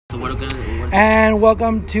And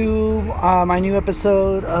welcome to my new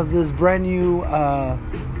episode of this brand new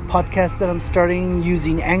podcast that I'm starting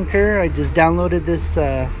using Anchor. I just downloaded this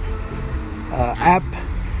app,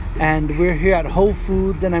 and we're here at Whole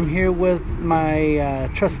Foods, and I'm here with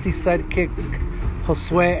my trusty sidekick,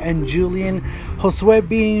 Josue and Julian. Josue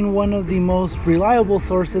being one of the most reliable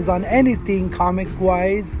sources on anything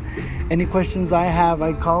comic-wise. Any questions I have,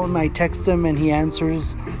 I call him, I text him, and he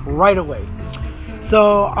answers right away.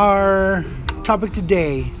 So our topic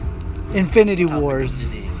today, Infinity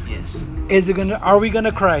Wars. Yes. Are we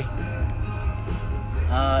gonna cry?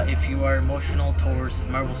 If you are emotional towards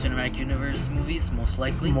Marvel Cinematic Universe movies, most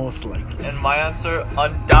likely. Most likely. And my answer,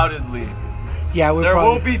 undoubtedly. Yeah, there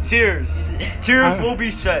will be tears. Tears will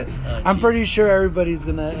be shed. I'm pretty sure everybody's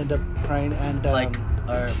gonna end up crying, and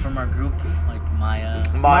from our group, like Maya's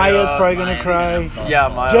probably gonna cry.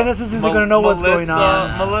 Maya. Genesis isn't gonna know what's going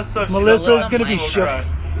on. Melissa's gonna be shook. Cry.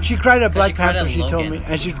 She cried at Black Panther. She told me,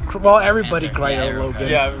 and everybody cried at Logan.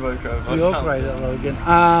 Yeah, everybody cried. We all cried at Logan.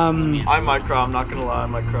 I might cry. I'm not gonna lie. I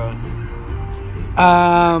might cry.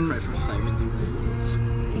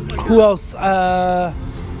 Who else?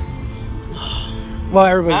 Well,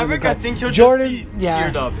 everybody's Maverick, I think he'll Jordan, just be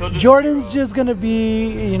teared up. Jordan's just gonna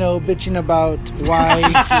be, bitching about why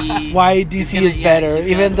DC is better,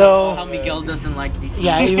 even though how Miguel doesn't like DC.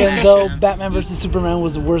 Yeah, even though Batman vs Superman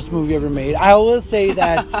was the worst movie ever made, I will say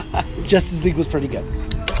that Justice League was pretty good.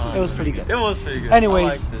 It was pretty good. It was pretty good.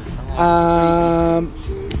 Anyways,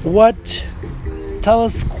 tell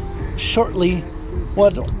us shortly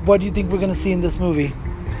what do you think we're gonna see in this movie?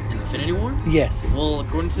 Infinity War? Yes. Well,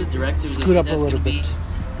 according to the directors, scoot up a little bit.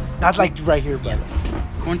 Not like right here, brother. Yeah.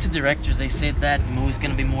 According to the directors, they said that the movie's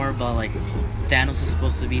gonna be more about like Thanos is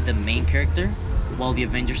supposed to be the main character, while the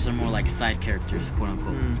Avengers are more like side characters, quote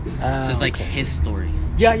unquote. So it's like his story.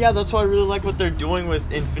 Yeah, that's why I really like what they're doing with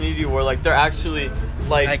Infinity War. Like they're actually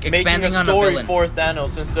like making a story for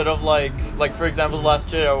Thanos instead of like for example, The Last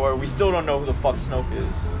Jedi, where we still don't know who the fuck Snoke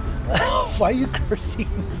is. Why are you cursing?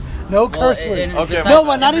 No curse words. Okay.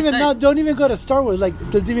 Don't even go to Star Wars. Like,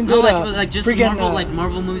 let's even go to just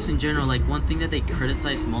Marvel movies in general. Like one thing that they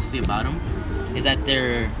criticize mostly about them is that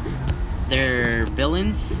their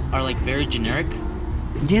villains are like very generic.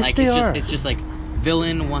 Yes, like, they are. It's just like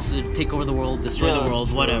villain wants to take over the world, destroy the world,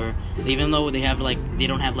 whatever. Even though they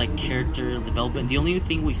don't have like character development. The only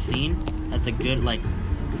thing we've seen that's a good like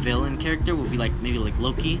villain character would be like maybe like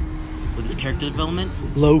Loki. With his character development,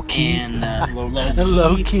 Loki and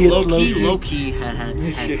Loki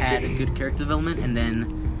has had a good character development, and then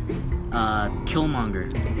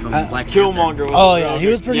Killmonger from Black Killmonger. Panther. He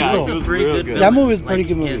was pretty cool. He was a pretty good villain. That movie was a pretty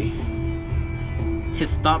good movie.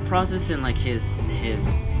 His thought process and like his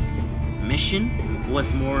mission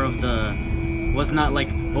was more of was not like,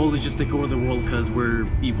 let's just take over the world because we're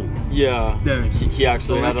evil. Yeah. He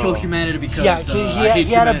actually let's kill humanity because he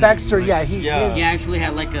had a backstory. He actually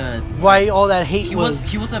had like a why all that hate he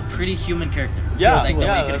was a pretty human character. Yeah, like the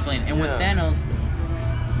way you can explain it. And with Thanos,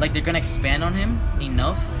 like they're gonna expand on him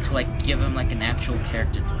enough to like give him like an actual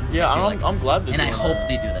character to him. Yeah, I'm glad they do that. And I hope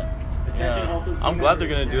they do that. Yeah, I'm glad they're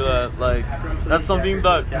gonna do that. Like, that's something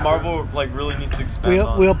that Marvel like really needs to expand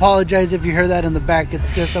on. We apologize if you heard that in the back.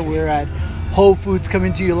 It's just that we're at Whole Foods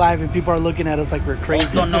coming to you live, and people are looking at us like we're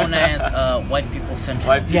crazy. Also known as White People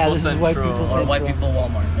Central. This is White People Central. Or White People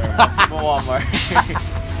Walmart.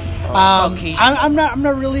 I'm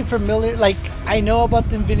not really familiar. Like, I know about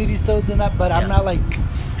the Infinity Stones and that, but I'm not like.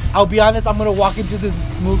 I'll be honest. I'm gonna walk into this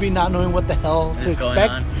movie not knowing what the hell to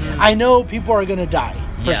expect. Yes. I know people are gonna die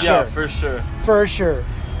for sure. Yeah, for sure. For sure.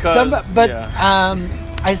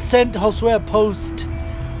 I sent Josue a post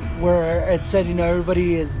where it said,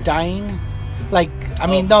 everybody is dying. Like,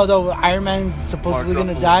 no, Iron Man's supposedly going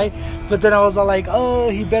to die. But then I was all like,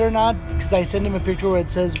 he better not. Because I sent him a picture where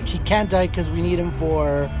it says he can't die because we need him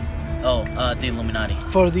for... the Illuminati.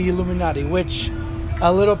 For the Illuminati, which...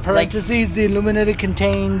 A little parentheses, the Illuminati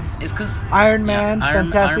contains... It's because... Iron Man, Iron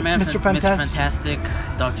Man, Mr. Fantastic,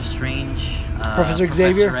 Doctor Strange... Professor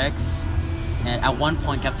Xavier. Professor X. And at one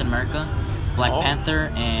point, Captain America, Black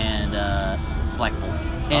Panther, and Black Bolt.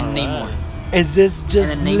 And Namor. Is this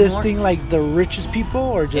just listing like the richest people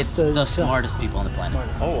or just the smartest people on the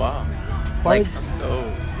planet? Oh wow! That's dope.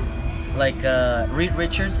 Like Reed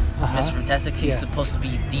Richards, Mr. Fantastic, he's supposed to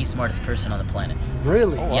be the smartest person on the planet.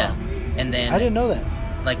 Really? Oh, wow. Yeah. And then I didn't know that.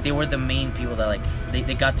 Like they were the main people that like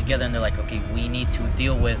they got together and they're like, okay, we need to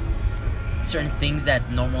deal with certain things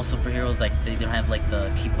that normal superheroes like they don't have like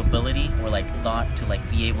the capability or like thought to like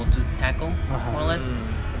be able to tackle more or less.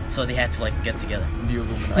 So they had to like get together.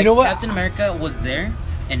 Like, you know what? Captain America was there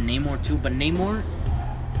and Namor too, but Namor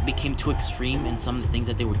became too extreme in some of the things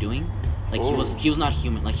that they were doing. Like he was not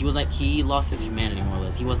human. Like he lost his humanity more or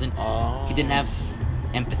less. He wasn't. He didn't have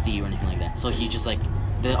empathy or anything like that. So he just like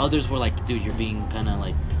the others were like, dude, you're being kind of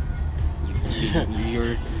like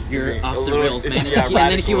you're off the rails, man. And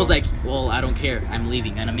then he was like, well, I don't care. I'm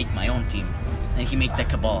leaving. I'm gonna make my own team. And he made the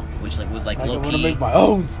Cabal, which like was like Loki. I'm gonna make my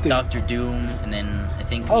own thing. Doctor Doom, and then I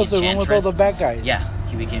think so one with all the bad guys. Yeah,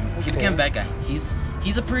 he became a bad guy. He's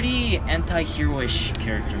a pretty anti-heroish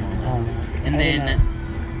character, more or less. And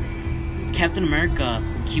then Captain America,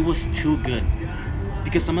 he was too good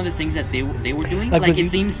because some of the things that they were doing, like it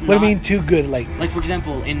seems. What do you mean too good? Like for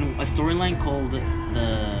example, in a storyline called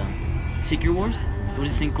the Secret Wars, there was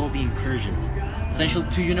this thing called the Incursions. Essentially,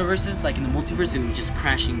 two universes, like in the multiverse, they were just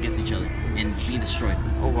crashing against each other and being destroyed.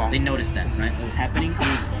 Oh wow! They noticed that, right? What was happening,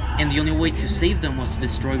 and the only way to save them was to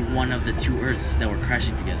destroy one of the two Earths that were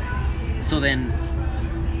crashing together. So then,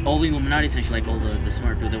 all the Illuminati, essentially, like all the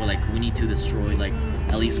smart people, they were like, we need to destroy like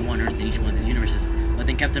at least one Earth in each one of these universes. But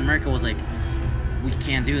then Captain America was like, we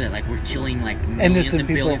can't do that. Like we're killing like millions and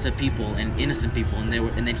billions of people and innocent people, and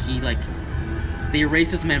then he like they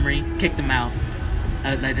erased his memory, kicked him out.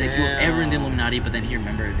 Like that he was ever in the Illuminati, but then he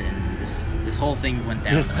remembered, and this whole thing went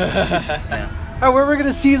down. Yeah. Alright, where we're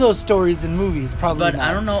gonna see those stories in movies, probably. But not.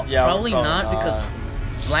 I don't know, probably not because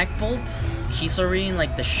Black Bolt, he's already in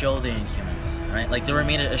like the show The Inhumans, right? Like they were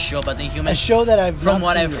made a show about the Inhumans. A show that from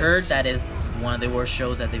what I've heard, that is one of the worst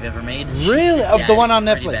shows that they've ever made. Really? Yeah, the one on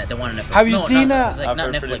Netflix. Bad. The one on Netflix. Have you seen It's like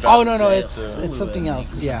not Netflix. Oh no, it's something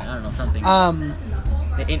else. Yeah. I don't know something.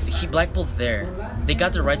 Black Bolt's there. They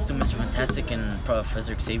got the rights to Mr. Fantastic and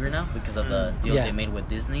Professor Xavier now because of the deal they made with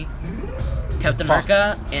Disney. Captain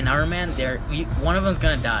America and Iron Man, one of them's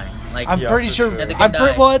gonna die. Like I'm pretty sure.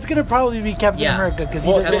 Well, it's gonna probably be Captain America because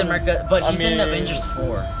Captain America, but he's in Avengers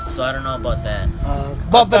 4, so I don't know about that.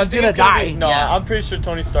 But he's gonna die. No, I'm pretty sure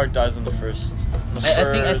Tony Stark dies in the first.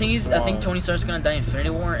 I think Tony Stark's gonna die in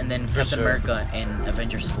Infinity War, and then Captain America in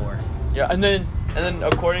Avengers 4. Yeah, and then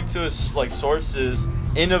according to like sources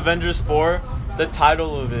in Avengers 4, the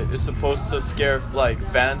title of it is supposed to scare like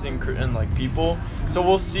fans and like people. So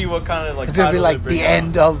we'll see what kind of like. It's gonna be like the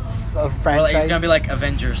end of franchise. Well, it's gonna be like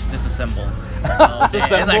Avengers Disassembled.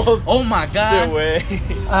 Disassembled. Like, oh my god.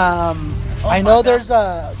 I know there's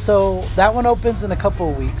so that one opens in a couple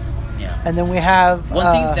of weeks. Yeah. And then we have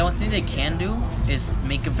the one thing they can do is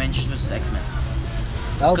make Avengers vs X-Men.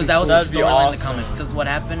 Because that was the storyline in the comics. Because what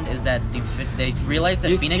happened is that they realized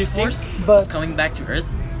that Phoenix Force was coming back to Earth,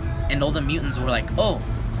 and all the mutants were like, "Oh,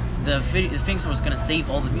 the Phoenix Force was gonna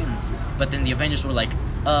save all the mutants." But then the Avengers were like,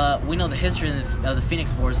 "We know the history of the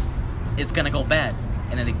Phoenix Force. It's gonna go bad,"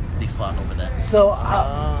 and then they fought over that. So,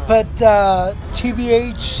 but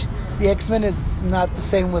TBH. The X-Men is not the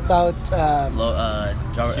same without Hugh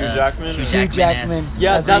Jackman.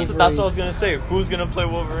 Yeah, that's what I was gonna say. Who's gonna play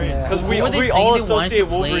Wolverine? Because we all associate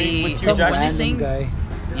Wolverine with Hugh Jackman.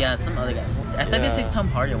 Yeah, some other guy. I thought they said Tom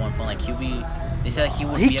Hardy at one point. Like they said he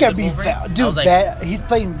would. He can be dude. He's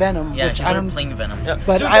playing Venom. Yeah, which playing Venom. Yeah.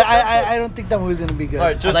 But I don't think that movie's gonna be good.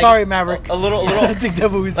 Right, sorry, Maverick. A little. I don't think that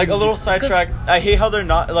movie's like a little sidetrack. I hate how they're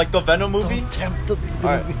not like the Venom movie.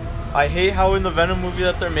 I hate how in the Venom movie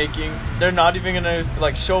that they're making, they're not even gonna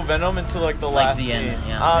like show Venom until like the last the end. scene.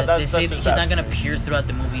 Yeah, they say he's not gonna appear throughout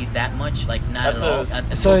the movie that much, like not at all.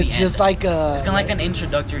 So it's just like it's kind of like an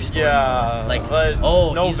introductory story. Yeah, like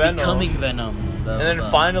he's Venom. becoming Venom. And then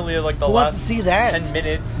finally, like the last 10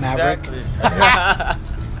 minutes, Maverick.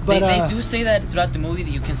 Exactly. But they do say that throughout the movie that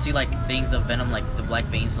you can see like things of Venom, like the black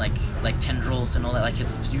veins, like tendrils and all that, like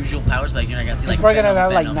his usual powers. But you're not gonna see like. He's probably gonna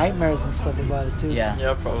have like nightmares and stuff about it too.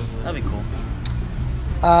 Yeah, probably. That'd be cool.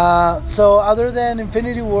 So other than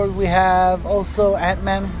Infinity War, we have also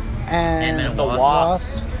Ant-Man and the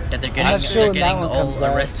Wasp. That they're getting all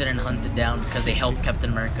arrested and hunted down because they helped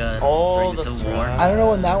Captain America during the Civil War. I don't know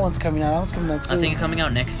when that one's coming out. That one's coming out soon. I think it's coming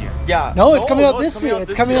out next year. Yeah. No, it's coming out this year.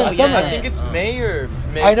 It's coming out in summer. I think it's May.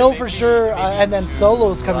 I know for sure. And then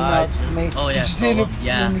Solo's coming out May. Oh yeah. Did you see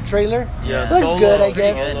the new trailer? Yeah. It looks good, I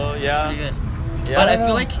guess. Solo, yeah. It's pretty good. But I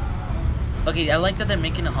feel like, I like that they're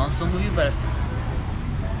making a Han Solo movie, but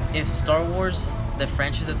if Star Wars, the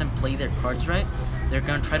franchise, doesn't play their cards right, they're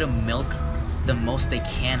gonna try to milk the most they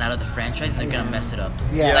can out of the franchise. They're gonna mess it up.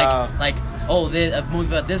 Yeah. Like a movie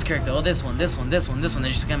about this character. Oh, this one. They're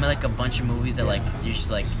just gonna make like a bunch of movies that like you're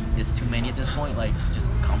just like it's too many at this point. Like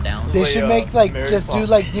just calm down. They should make like do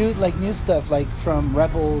like new stuff like from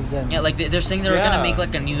Rebels and like they're saying they're gonna make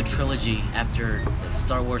like a new trilogy after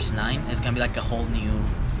Star Wars 9. It's gonna be like a whole new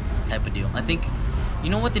type of deal. I think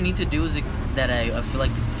you know what they need to do is that I feel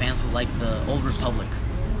like fans would like the Old Republic.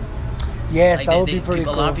 Yes, like that would be pretty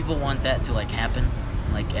cool. A lot of people want that to like happen.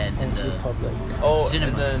 like in the Republic. cinemas.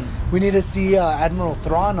 And then We need to see Admiral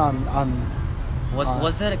Thrawn on.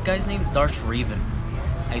 Was that guy's name? Darth Raven.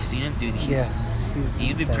 I seen him, dude. He'd be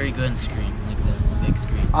insane. pretty good on screen, like the big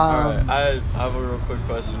screen. Alright, I have a real quick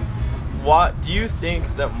question. What do you think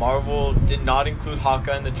that Marvel did not include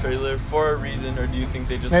Hawkeye in the trailer for a reason, or do you think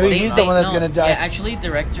they just Maybe he's the one that's gonna die? Yeah, actually,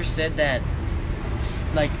 director said that,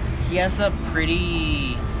 like, he has a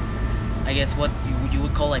pretty, I guess what you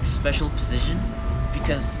would call like special position,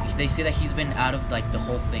 because they say that he's been out of like the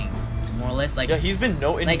whole thing, more or less. Like, yeah, he's been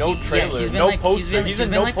no trailer, he's been no like, poster. He's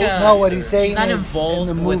been like poster. No, what he's saying he's not is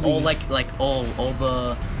involved in the with movie.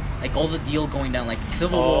 all the deal going down, like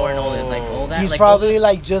Civil War and all this, like all that. He's like, probably all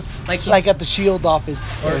like just like at the Shield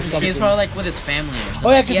office or something. He's probably like with his family or something.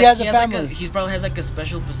 Oh yeah, because he has a family. He probably has like a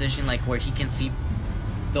special position, like where he can see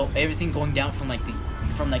everything going down from like the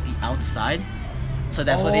outside. So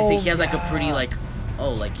that's what they say. He has like a pretty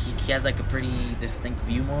he has like a pretty distinct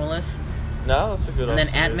view, more or less. No, that's a good. And then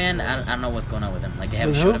Ant-Man, I don't know what's going on with him. Like they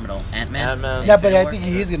haven't showed him at all. Ant-Man. Yeah, but I think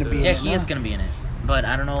he is gonna be. Yeah, he is gonna be in it. But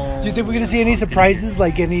I don't know. Do you think we're gonna see any surprises?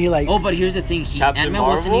 Like any like? Oh, but here's the thing: Captain Ant-Man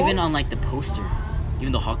wasn't Marvel? even on like the poster,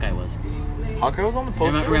 even though Hawkeye was. Hawkeye was on the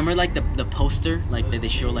poster. Remember like the poster, like they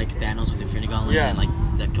show like Thanos with the Infinity Gauntlet and like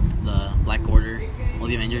the Black Order, all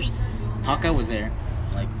the Avengers. Hawkeye was there,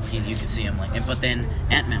 like you could see him like, but then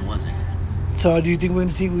Ant-Man wasn't. So do you think we're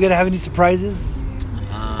gonna have any surprises?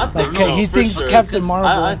 I think Like, so, he for thinks sure. Captain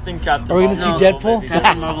Marvel. I think Captain. Are we gonna Marvel. see Deadpool? maybe.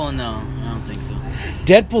 Captain Marvel, no, I don't think so.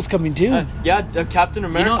 Deadpool's coming too. Captain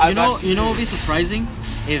America. You know what would be surprising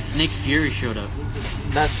if Nick Fury showed up.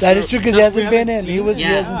 That is true because he hasn't been in. He hasn't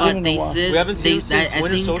Yeah, been but in they a while. said we haven't seen him since I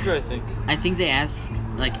Winter think- Soldier. I think. I think they asked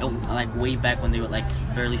like way back when they were like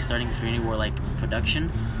barely starting Infinity War like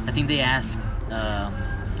production. I think they asked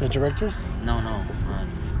The directors?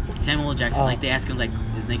 Samuel L. Jackson. Oh. Like they asked him like,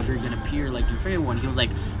 is Nick Fury gonna appear like in Infinity War? And he was like,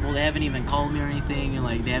 well, they haven't even called me or anything, and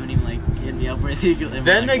like they haven't even like hit me up or anything. And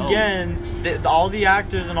Then like, again, all the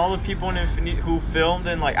actors and all the people in Infinity who filmed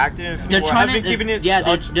and like acted in Infinity they're War trying have to been keeping it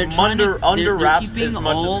they're trying to under they're wraps keeping as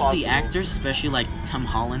much as all possible. the actors, especially like Tom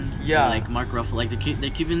Holland, Yeah. or, like Mark Ruffalo, like they're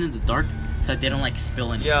keeping it in the dark so that they don't like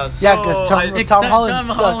spill anything. Yeah, Yeah, because Tom Holland Tom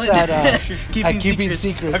sucks Holland at keeping secrets.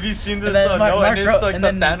 secrets. Have you seen this? And then And it's like and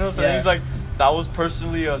the then- Thanos, yeah. and he's like, that was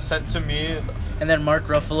personally sent to me. And then Mark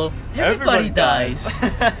Ruffalo, everybody dies.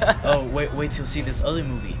 Oh, wait till you see this other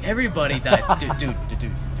movie. Everybody dies. Dude.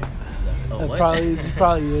 Oh, It what?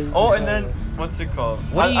 probably is. Oh, and then what's it called?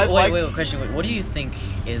 What do you, I wait, question. What do you think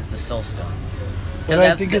is the Soul Stone? What do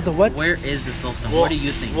I think is the what? Where is the Soul Stone? Well, what do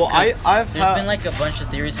you think? well, 'Cause I've there's had- been like a bunch of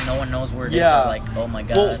theories and no one knows where it is. Yeah. They're like, oh my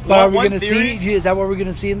god. Well, But are we one gonna theory- see? Is that what we're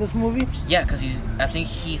gonna see in this movie? Yeah, because I think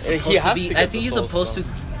he's He supposed to has be. to I get think the he's Soul supposed Stone.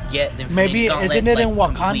 to get the Infinity Maybe Gauntlet, isn't it like, in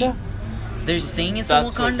Wakanda? complete. They're saying it's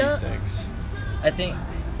That's in Wakanda. what he thinks. I think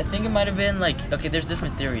it might have been like, okay, there's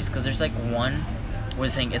different theories because there's like one where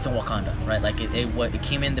it's saying it's in Wakanda, right? Like it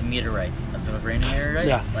came in the meteorite, the vibranium meteorite.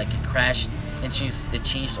 Yeah. Like it crashed and it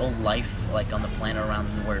changed all life like on the planet around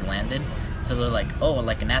where it landed. So they're like, oh,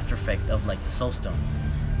 like an after effect of like the Soul Stone,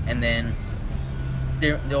 and then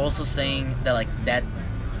they're also saying that like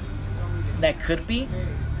that could be,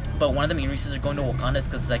 but one of the main reasons they're going to Wakanda is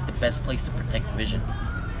because it's like the best place to protect Vision.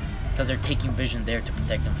 Because they're taking Vision there to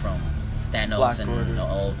protect him from Thanos Black and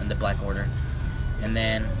Order. and the Black Order. And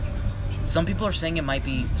then some people are saying it might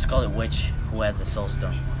be Scarlet Witch who has the Soul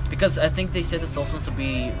Stone. Because I think they said the Soul Stone's to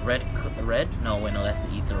be red. No, wait, no, that's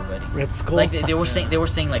the Ether already. Red Skull. Like they were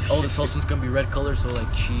saying like, oh, the Soul Stone's gonna be red color, so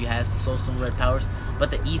like she has the Soul Stone red powers.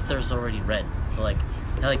 But the Ether's already red, so like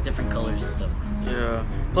they're like different colors and stuff. Yeah.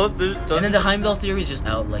 Plus, And then the Heimdall theory is just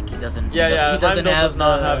out. Like he doesn't. Yeah, he doesn't Heimdall have does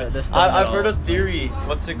not have it. the stone at I've all. heard a theory.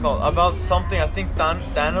 What's it called? About something. I think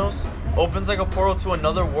Thanos opens like a portal to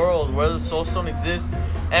another world where the Soul Stone exists,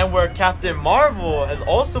 and where Captain Marvel has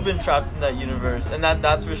also been trapped in that universe, and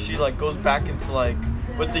that's where she like goes back into like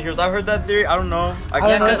with the heroes. I heard that theory. I don't know. I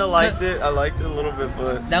don't know. kind of liked it. I liked it a little bit,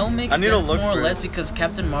 but That would make I need to sense look more or for less it. because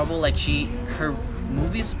Captain Marvel, like her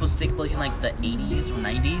movie is supposed to take place in like the 80s or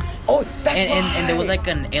 90s. oh, that's And there was like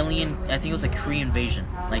an alien, I think it was like Korean invasion.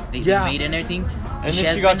 Like they Yeah. invaded and everything. And And she then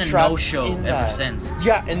has she got been a trapped no-show in ever that. since.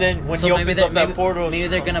 Yeah, and then when So he maybe opens up that portal, maybe she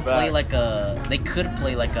they're gonna comes play back. like a. They could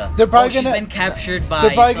play like a. They're probably she's gonna- been captured by.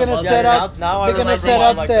 They're probably some gonna other- set up. now I They're gonna remember set why I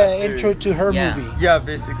up like the that theory. intro to her Yeah. movie. Yeah,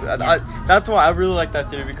 basically. That's why I really like that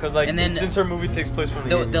theory because like And then since her movie takes place from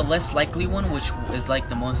the The 80s. less likely one, which is like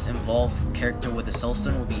the most involved character with the Soul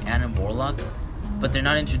Stone, will be Adam Warlock, but they're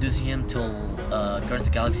not introducing him till Guardians of the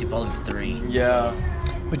Galaxy Volume 3. Yeah,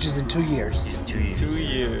 Which is in 2 years. So, 2 years. 2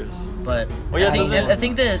 years. But Well, yeah, I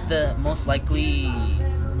think doesn't- the most likely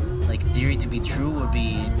like theory to be true would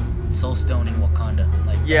be Soulstone in Wakanda.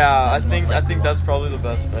 Like Yeah, that's most I likely think one. that's probably the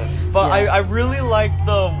best bet. But Yeah. I really like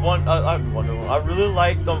the one. Wonder Woman. I really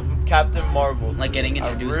like the Captain Marvel. Like getting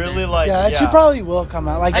introduced I really there. like. Yeah, she probably will come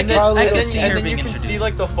out. Like I guess- probably I And could then, see and her then being you can see introduced.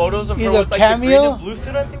 like the photos of her Either with like cameo- the green and blue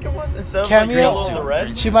suit. I think it was instead of like Cameo. yellow and the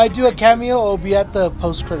red. she might do a cameo or be at the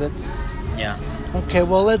post credits. Yeah. Okay,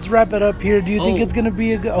 well let's wrap it up here. Do you think Oh. it's gonna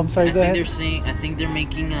be a good? Oh, I'm sorry. I Go think ahead. they're saying. I think they're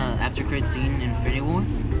making after credit scene in Infinity War.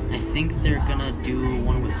 I think they're gonna do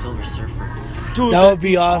one with Silver Surfer. Dude, That would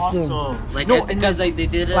be awesome. Like No, because like they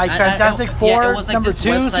did it. Like Fantastic yeah, Four, it was like number this 2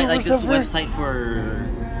 website, like this Silver website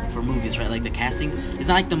for movies, right? Like the casting. It's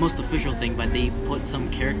not like the most official thing, but they put some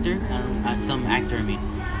character, some actor, I mean,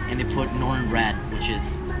 and they put Norman Rad, which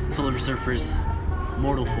is Silver Surfer's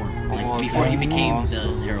mortal form, like Oh, before he that's became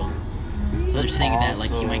awesome. the Herald. So they're That's saying that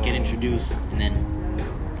like he might get awesome. introduced, and then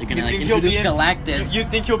they're gonna You like think he'll introduce be in- Galactus. you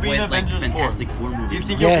think he'll be in with, like, Avengers 4? Fantastic Four Do you movies?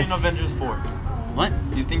 think he'll be in Yes. Avengers 4?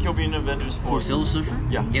 What? Do you think he'll be in Avengers 4? For Silver Surfer?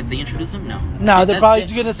 Yeah. If they introduce him, no. No, they're probably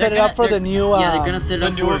gonna they're set it up for the they're- new. Yeah, they're gonna set it the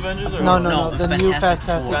up new for Avengers or No, what? no, no, the new Fantastic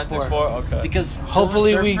Four. Fantastic 4, okay. Because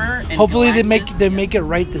Hopefully Silver we, Surfer and hopefully they Galactus- make it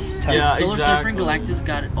right this time. Yeah. Silver Surfer and exactly. Galactus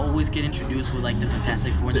got always get introduced with like the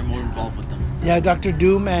Fantastic Four. They're more involved with them. Yeah, Doctor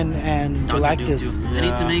Doom and Doctor Galactus. Doom too. Yeah.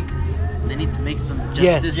 They need to make some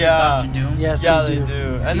Yes. justice Yeah. to Doctor Doom. Yes, Yeah, they they do.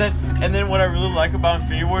 do. And He's- then what I really like about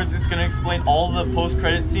Infinity War is it's gonna explain all the post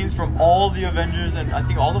credit scenes from all the Avengers and I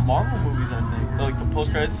think all the Marvel movies. I think like the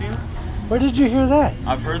post credit scenes. Where did you hear that?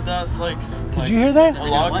 I've heard that. It's like. Did you hear that? A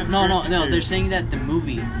lot of What? No, conspiracy they're theories. saying that the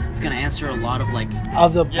movie is gonna answer a lot of like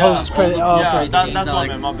Of the Yeah. post credit. all the yeah, post-credit that- scenes that's that, what I like,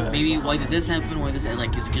 meant, my bad. maybe why did this happen? Why this?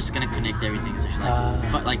 Like it's just gonna connect everything. So it's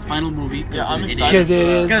like Ah. final movie. Yeah, I'm it excited. Because it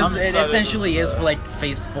is. Because I'm it excited essentially for is that. for like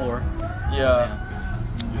Phase 4. Yeah.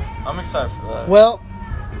 I'm excited for that. Well,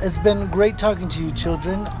 it's been great talking to you,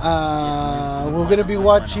 children. man. We're gonna be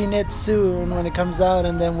watching it soon when it comes out,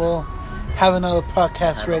 and then we'll have another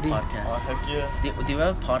podcast ready. Oh, heck yeah. Do you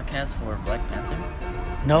have a podcast for Black Panther?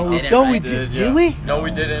 No, We didn't, no, right? we did we? No,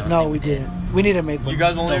 we didn't. No, we didn't. We need to make one. You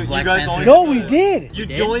guys only. Black you guys Panther- only. No, did we the- did. You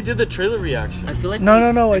did? only did the trailer reaction. I feel like No, we,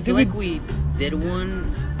 no, no, I I think feel we- like we did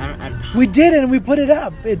one. I We did, and we put it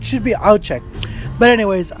up. It should be. I'll check. But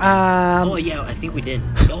anyways, oh yeah, I think we did.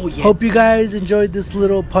 Oh yeah. hope you guys enjoyed this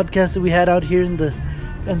little podcast that we had out here in the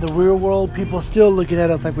real world. People still looking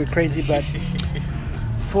at us like we're crazy, but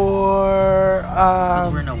for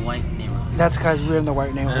Because we're in a white neighborhood. that's because we're in the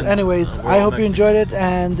white neighborhood. And, Anyways, we're I all hope you enjoyed it, Mexicans.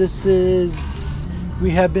 and this is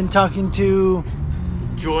we have been talking to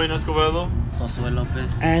Join Escobedo. Josué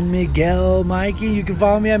Lopez. and Miguel Mikey. You can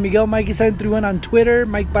follow me at Miguel Mikey 731 on Twitter,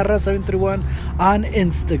 Mike Barra 731 on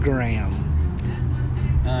Instagram.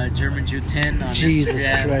 German Jew 10 on Jesus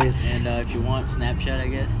Instagram. Christ. And if you want Snapchat, I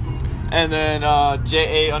guess. And then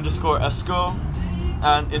JA_Esco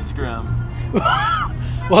on Instagram.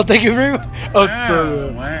 Well, thank you very much. Oh, it's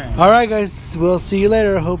still Wow. All right, guys. We'll see you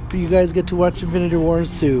later. Hope you guys get to watch Infinity War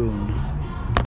soon.